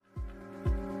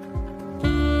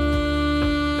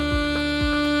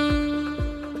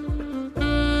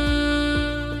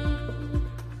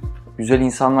Güzel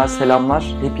insanlar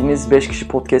selamlar. Hepiniz 5 kişi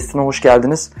podcast'ine hoş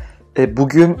geldiniz.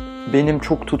 Bugün benim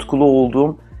çok tutkulu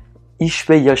olduğum iş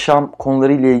ve yaşam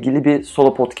konularıyla ilgili bir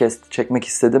solo podcast çekmek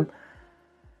istedim.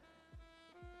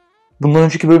 Bundan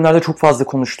önceki bölümlerde çok fazla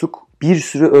konuştuk. Bir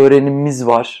sürü öğrenimimiz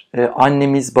var.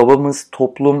 Annemiz, babamız,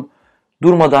 toplum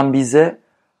durmadan bize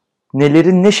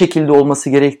nelerin ne şekilde olması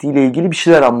gerektiğiyle ilgili bir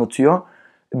şeyler anlatıyor.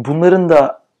 Bunların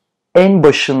da en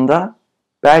başında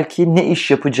belki ne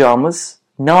iş yapacağımız,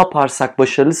 ne yaparsak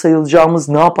başarılı sayılacağımız,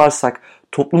 ne yaparsak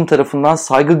toplum tarafından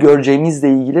saygı göreceğimizle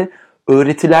ilgili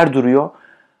öğretiler duruyor.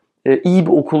 İyi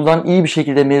bir okuldan iyi bir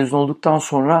şekilde mezun olduktan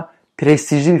sonra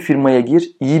prestijli bir firmaya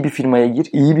gir, iyi bir firmaya gir,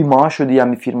 iyi bir maaş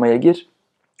ödeyen bir firmaya gir.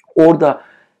 Orada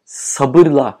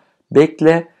sabırla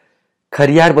bekle,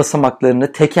 kariyer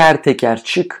basamaklarını teker teker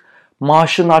çık,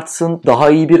 maaşın artsın, daha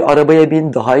iyi bir arabaya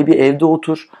bin, daha iyi bir evde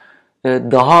otur,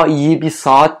 daha iyi bir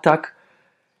saat tak.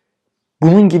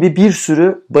 Bunun gibi bir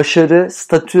sürü başarı,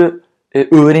 statü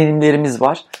öğrenimlerimiz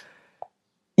var.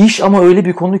 İş ama öyle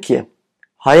bir konu ki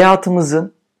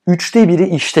hayatımızın 1/3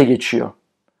 işte geçiyor.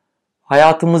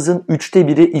 Hayatımızın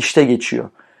 1/3 işte geçiyor.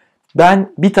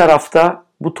 Ben bir tarafta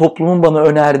bu toplumun bana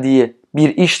önerdiği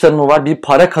bir iş tanımı var, bir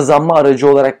para kazanma aracı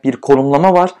olarak bir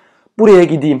konumlama var. Buraya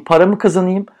gideyim, paramı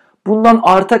kazanayım. Bundan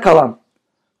arta kalan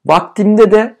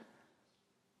vaktimde de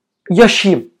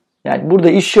yaşayayım. Yani burada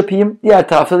iş yapayım, diğer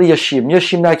tarafta da yaşayayım.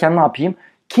 Yaşayayım derken ne yapayım?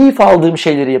 Keyif aldığım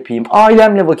şeyleri yapayım.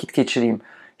 Ailemle vakit geçireyim.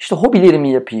 İşte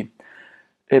hobilerimi yapayım.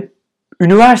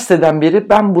 Üniversiteden beri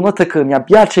ben buna takığım. Ya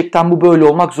gerçekten bu böyle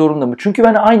olmak zorunda mı? Çünkü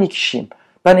ben aynı kişiyim.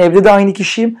 Ben evde de aynı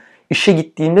kişiyim. İşe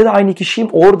gittiğimde de aynı kişiyim.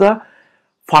 Orada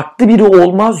farklı biri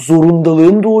olma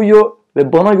zorundalığım doğuyor.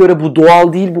 Ve bana göre bu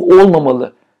doğal değil, bu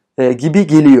olmamalı gibi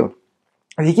geliyor.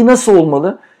 Peki nasıl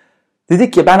olmalı?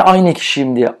 Dedik ya ben aynı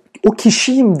kişiyim diye. O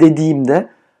kişiyim dediğimde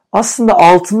aslında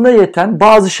altında yatan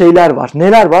bazı şeyler var.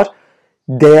 Neler var?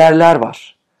 Değerler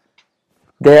var.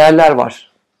 Değerler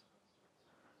var.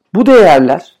 Bu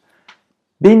değerler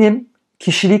benim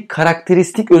kişilik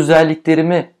karakteristik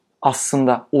özelliklerimi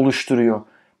aslında oluşturuyor.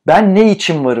 Ben ne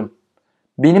için varım?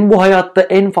 Benim bu hayatta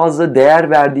en fazla değer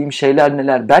verdiğim şeyler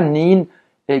neler? Ben neyin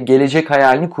gelecek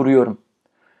hayalini kuruyorum?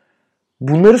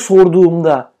 Bunları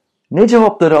sorduğumda ne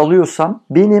cevapları alıyorsam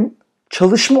benim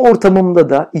çalışma ortamımda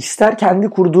da ister kendi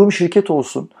kurduğum şirket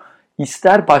olsun,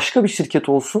 ister başka bir şirket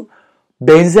olsun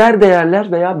benzer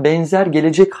değerler veya benzer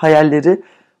gelecek hayalleri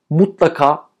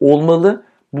mutlaka olmalı.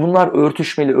 Bunlar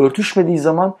örtüşmeli. Örtüşmediği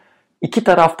zaman iki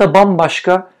tarafta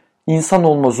bambaşka insan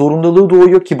olma zorunluluğu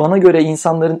doğuyor ki bana göre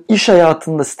insanların iş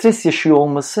hayatında stres yaşıyor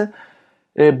olması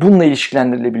bununla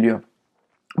ilişkilendirilebiliyor.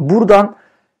 Buradan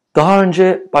daha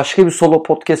önce başka bir solo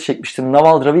podcast çekmiştim.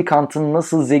 Naval Ravikant'ın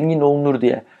Nasıl Zengin Olunur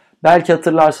diye. Belki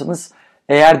hatırlarsanız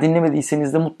eğer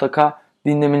dinlemediyseniz de mutlaka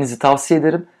dinlemenizi tavsiye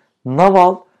ederim.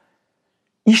 Naval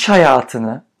iş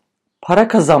hayatını, para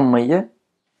kazanmayı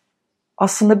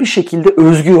aslında bir şekilde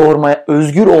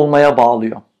özgür olmaya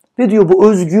bağlıyor. Ve diyor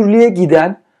bu özgürlüğe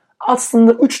giden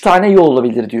aslında 3 tane yol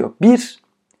olabilir diyor. Bir,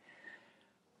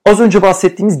 az önce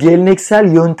bahsettiğimiz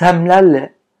geleneksel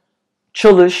yöntemlerle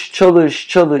çalış,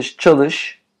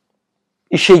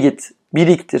 işe git,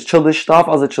 biriktir, çalış, daha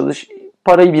fazla çalış,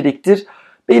 parayı biriktir,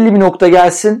 belli bir nokta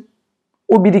gelsin,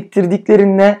 o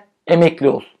biriktirdiklerinle emekli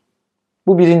ol.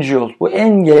 Bu birinci yol, bu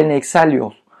en geleneksel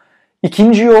yol.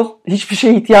 İkinci yol, hiçbir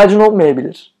şeye ihtiyacın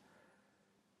olmayabilir.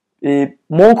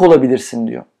 Monk olabilirsin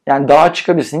diyor. Yani dağa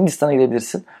çıkabilirsin, Hindistan'a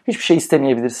gidebilirsin, hiçbir şey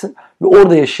istemeyebilirsin ve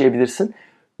orada yaşayabilirsin.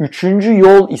 Üçüncü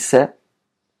yol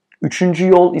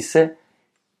ise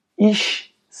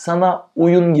İş sana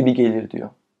oyun gibi gelir diyor.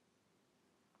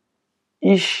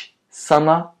 İş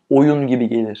sana oyun gibi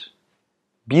gelir.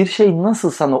 Bir şey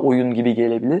nasıl sana oyun gibi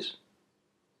gelebilir?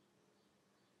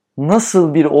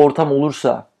 Nasıl bir ortam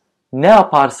olursa, ne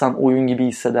yaparsan oyun gibi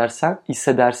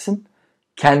hissedersin,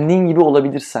 kendin gibi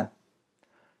olabilirsen.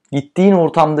 Gittiğin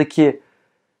ortamdaki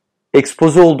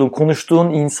ekspoze olduğun, konuştuğun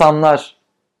insanlar,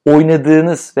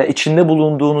 oynadığınız ve içinde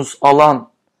bulunduğunuz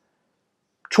alan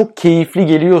çok keyifli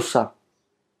geliyorsa,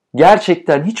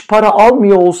 gerçekten hiç para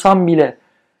almıyor olsan bile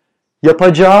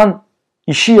yapacağın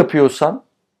işi yapıyorsan,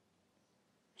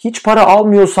 hiç para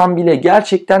almıyorsan bile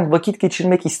gerçekten vakit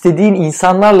geçirmek istediğin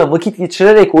insanlarla vakit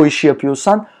geçirerek o işi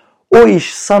yapıyorsan, o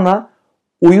iş sana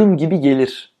oyun gibi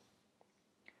gelir.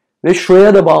 Ve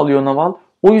şuraya da bağlıyor Naval,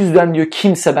 o yüzden diyor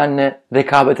kimse benimle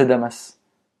rekabet edemez.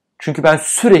 Çünkü ben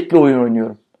sürekli oyun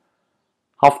oynuyorum.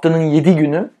 Haftanın 7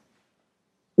 günü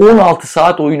 16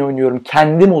 saat oyun oynuyorum,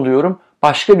 kendim oluyorum.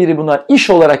 Başka biri buna iş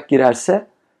olarak girerse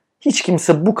hiç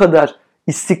kimse bu kadar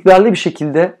istikrarlı bir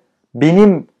şekilde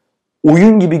benim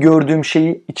oyun gibi gördüğüm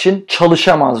şeyi için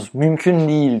çalışamaz. Mümkün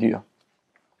değil diyor.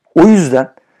 O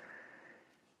yüzden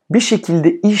bir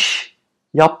şekilde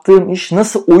yaptığım iş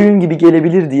nasıl oyun gibi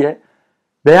gelebilir diye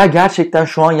veya gerçekten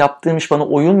şu an yaptığım iş bana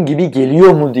oyun gibi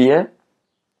geliyor mu diye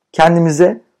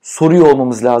kendimize soruyor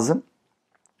olmamız lazım.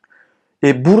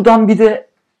 Buradan bir de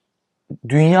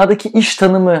dünyadaki iş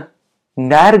tanımı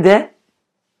nerede,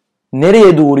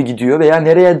 nereye doğru gidiyor veya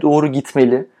nereye doğru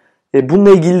gitmeli? Bununla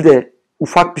ilgili de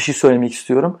ufak bir şey söylemek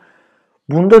istiyorum.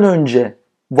 Bundan önce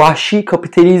vahşi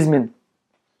kapitalizmin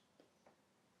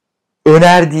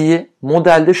önerdiği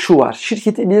modelde şu var.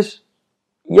 Şirketi bir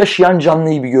yaşayan canlı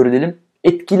gibi görelim.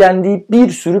 Etkilendiği bir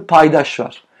sürü paydaş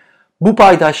var. Bu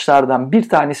paydaşlardan bir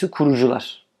tanesi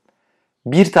kurucular,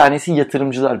 bir tanesi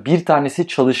yatırımcılar, bir tanesi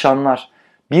çalışanlar,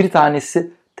 bir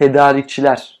tanesi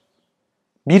tedarikçiler,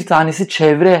 bir tanesi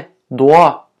çevre,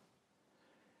 doğa.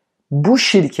 Bu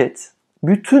şirket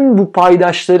bütün bu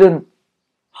paydaşların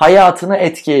hayatına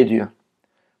etki ediyor.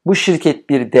 Bu şirket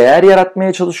bir değer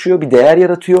yaratmaya çalışıyor, bir değer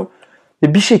yaratıyor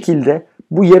ve bir şekilde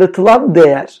bu yaratılan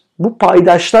değer bu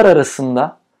paydaşlar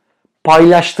arasında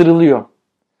paylaştırılıyor.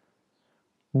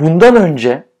 Bundan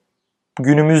önce,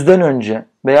 günümüzden önce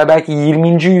veya belki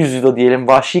 20. yüzyılda diyelim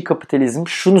vahşi kapitalizm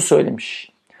şunu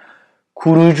söylemiş.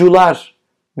 Kurucular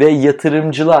ve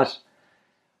yatırımcılar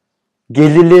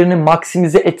gelirlerini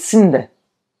maksimize etsin de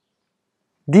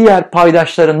diğer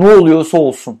paydaşlara ne oluyorsa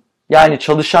olsun. Yani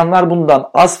çalışanlar bundan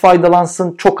az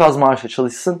faydalansın, çok az maaşla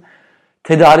çalışsın.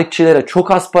 Tedarikçilere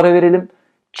çok az para verelim.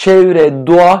 Çevre,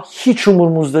 doğa hiç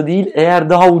umurumuzda değil. Eğer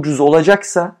daha ucuz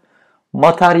olacaksa,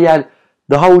 materyal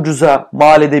daha ucuza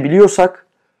mal edebiliyorsak,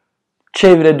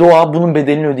 çevre, doğa bunun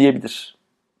bedelini ödeyebilir.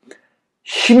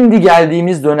 Şimdi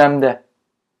geldiğimiz dönemde,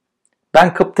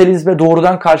 ben kapitalizme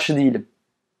doğrudan karşı değilim.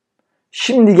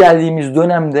 Şimdi geldiğimiz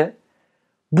dönemde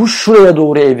bu şuraya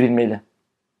doğru evrilmeli.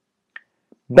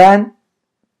 Ben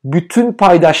bütün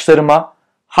paydaşlarıma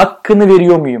hakkını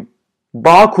veriyor muyum?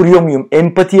 Bağ kuruyor muyum?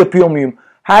 Empati yapıyor muyum?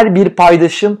 Her bir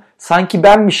paydaşım sanki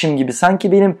benmişim gibi,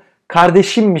 sanki benim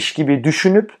kardeşimmiş gibi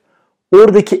düşünüp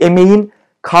oradaki emeğin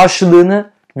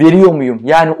karşılığını veriyor muyum?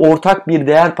 Yani ortak bir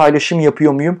değer paylaşımı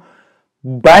yapıyor muyum?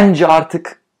 Bence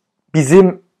artık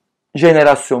bizim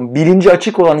jenerasyon, bilinci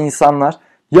açık olan insanlar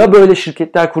ya böyle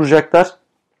şirketler kuracaklar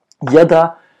ya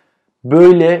da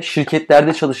böyle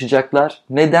şirketlerde çalışacaklar.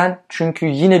 Neden? Çünkü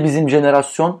yine bizim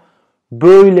jenerasyon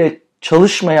böyle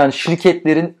çalışmayan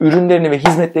şirketlerin ürünlerini ve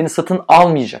hizmetlerini satın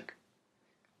almayacak.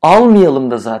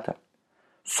 Almayalım da zaten.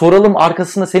 Soralım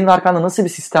arkasında, senin arkanda nasıl bir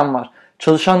sistem var?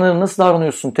 Çalışanlara nasıl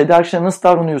davranıyorsun? Tedarikçilere nasıl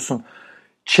davranıyorsun?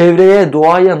 Çevreye,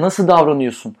 doğaya nasıl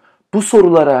davranıyorsun? Bu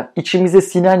sorulara içimize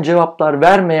sinen cevaplar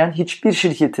vermeyen hiçbir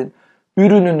şirketin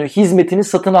ürününü, hizmetini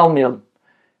satın almayalım.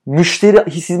 Müşteri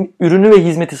ürünü ve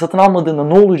hizmeti satın almadığında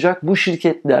ne olacak? Bu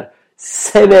şirketler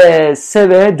seve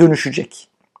seve dönüşecek.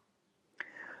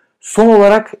 Son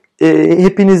olarak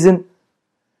hepinizin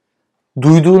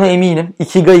duyduğuna eminim.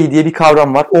 Ikigai diye bir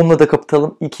kavram var. Onunla da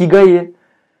kapatalım. Ikigai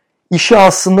işi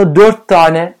aslında 4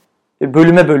 tane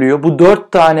bölüme bölüyor. Bu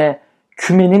 4 tane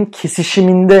kümenin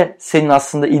kesişiminde senin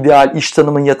aslında ideal iş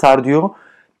tanımın yatar diyor.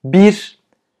 1.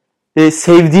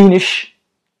 Sevdiğin iş.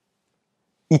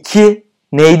 2.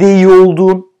 Neyde iyi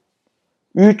olduğun.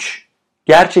 3.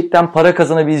 Gerçekten para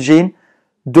kazanabileceğin.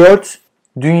 4.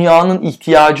 Dünyanın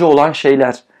ihtiyacı olan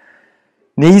şeyler.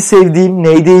 Neyi sevdiğin,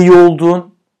 neyde iyi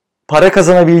olduğun, para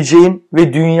kazanabileceğin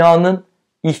ve dünyanın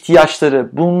ihtiyaçları.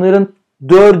 Bunların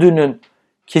 4'ünün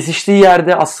kesiştiği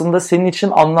yerde aslında senin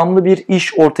için anlamlı bir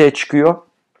iş ortaya çıkıyor.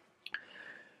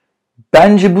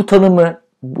 Bence bu tanımı,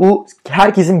 bu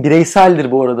herkesin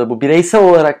bireyseldir bu arada. Bu bireysel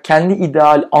olarak kendi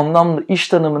ideal, anlamlı iş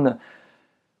tanımını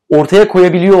ortaya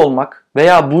koyabiliyor olmak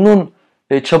veya bunun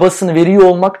çabasını veriyor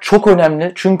olmak çok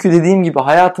önemli. Çünkü dediğim gibi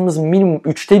hayatımızın minimum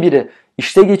 1/3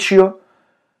 işte geçiyor.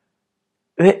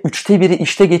 Ve 1/3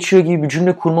 işte geçiyor gibi bir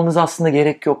cümle kurmamıza aslında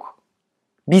gerek yok.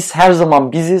 Biz her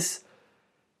zaman biziz.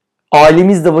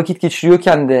 Ailemizde vakit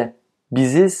geçiriyorken de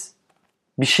biziz.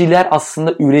 Bir şeyler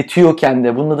aslında üretiyorken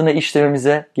de, bunun adına iş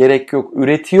dememize gerek yok.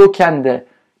 Üretiyorken de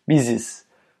biziz.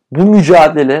 Bu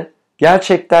mücadele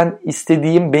gerçekten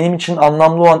istediğim, benim için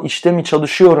anlamlı olan işte mi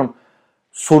çalışıyorum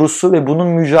sorusu ve bunun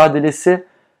mücadelesi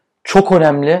çok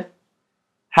önemli.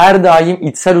 Her daim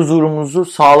içsel huzurumuzu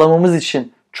sağlamamız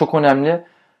için çok önemli.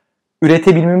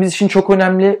 Üretebilmemiz için çok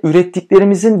önemli.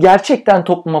 Ürettiklerimizin gerçekten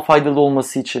topluma faydalı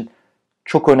olması için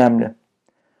çok önemli.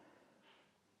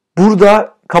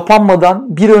 Burada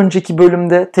kapanmadan bir önceki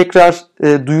bölümde tekrar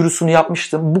duyurusunu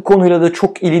yapmıştım. Bu konuyla da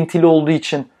çok ilintili olduğu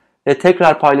için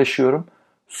tekrar paylaşıyorum.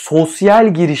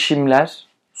 Sosyal girişimler,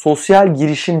 sosyal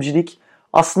girişimcilik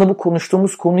aslında bu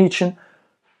konuştuğumuz konu için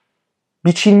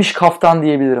biçilmiş kaftan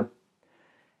diyebilirim.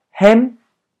 Hem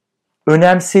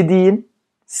önemsediğin,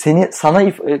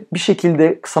 bir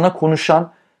şekilde sana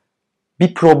konuşan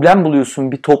bir problem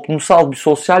buluyorsun. Bir toplumsal, bir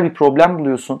sosyal bir problem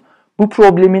buluyorsun. Bu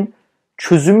problemin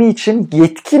çözümü için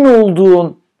yetkin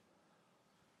olduğun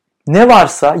ne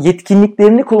varsa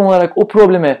yetkinliklerini kullanarak o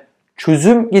probleme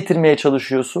çözüm getirmeye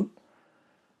çalışıyorsun.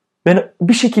 Ve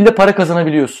bir şekilde para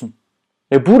kazanabiliyorsun.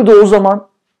 Ve burada o zaman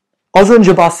az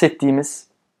önce bahsettiğimiz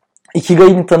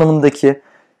Ikigai'nin tanımındaki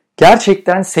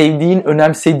gerçekten sevdiğin,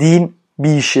 önemsediğin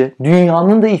bir işi,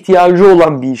 dünyanın da ihtiyacı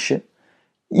olan bir işi,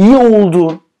 iyi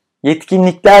olduğun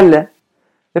yetkinliklerle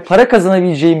ve para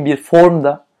kazanabileceğin bir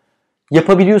formda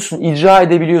yapabiliyorsun, icra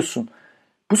edebiliyorsun.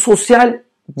 Bu sosyal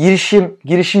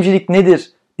girişimcilik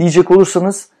nedir diyecek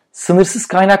olursanız sınırsız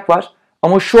kaynak var.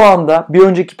 Ama şu anda bir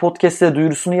önceki podcast'te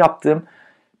duyurusunu yaptığım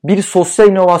bir sosyal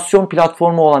inovasyon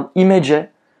platformu olan İmece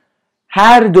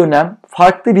her dönem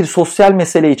farklı bir sosyal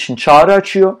mesele için çağrı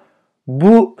açıyor.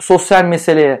 Bu sosyal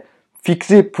meseleye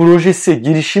fikri, projesi,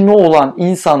 girişimi olan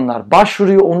insanlar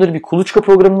başvuruyor. Onları bir kuluçka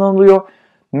programına alıyor.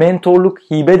 Mentorluk,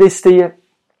 hibe desteği,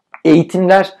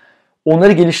 eğitimler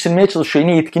onları geliştirmeye çalışıyor.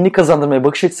 Yine yetkinlik kazandırmaya,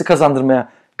 bakış açısı kazandırmaya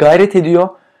gayret ediyor.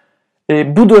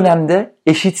 Bu dönemde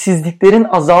eşitsizliklerin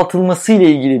azaltılması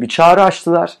ile ilgili bir çağrı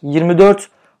açtılar. 24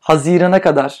 Haziran'a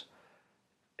kadar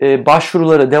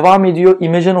başvurulara devam ediyor.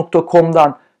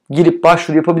 imece.com'dan girip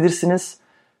başvuru yapabilirsiniz.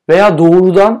 Veya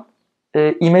doğrudan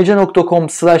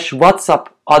imece.com/WhatsApp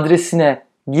adresine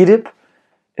girip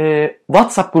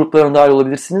WhatsApp gruplarına dahil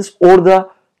olabilirsiniz. Orada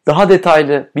daha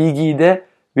detaylı bilgiyi de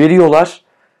veriyorlar.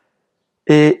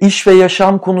 İş ve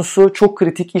yaşam konusu çok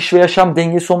kritik. İş ve yaşam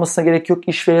dengesi olmasına gerek yok.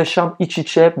 İş ve yaşam iç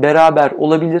içe beraber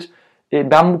olabilir.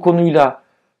 Ben bu konuyla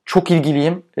çok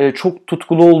ilgiliyim. Çok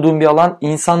tutkulu olduğum bir alan.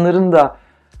 İnsanların da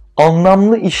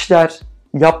anlamlı işler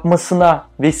yapmasına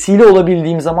vesile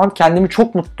olabildiğim zaman kendimi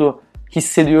çok mutlu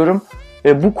hissediyorum.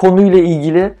 Bu konuyla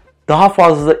ilgili daha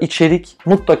fazla içerik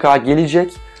mutlaka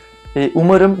gelecek.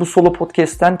 Umarım bu solo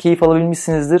podcast'ten keyif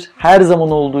alabilmişsinizdir. Her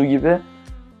zaman olduğu gibi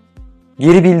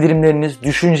geri bildirimleriniz,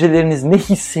 düşünceleriniz, ne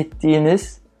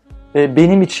hissettiğiniz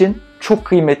benim için çok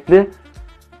kıymetli.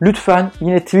 Lütfen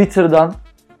yine Twitter'dan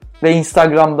ve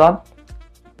Instagram'dan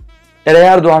Eray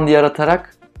Erdoğan diye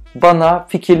aratarak bana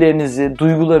fikirlerinizi,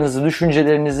 duygularınızı,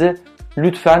 düşüncelerinizi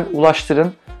lütfen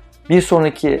ulaştırın. Bir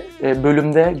sonraki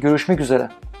bölümde görüşmek üzere.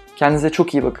 Kendinize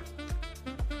çok iyi bakın.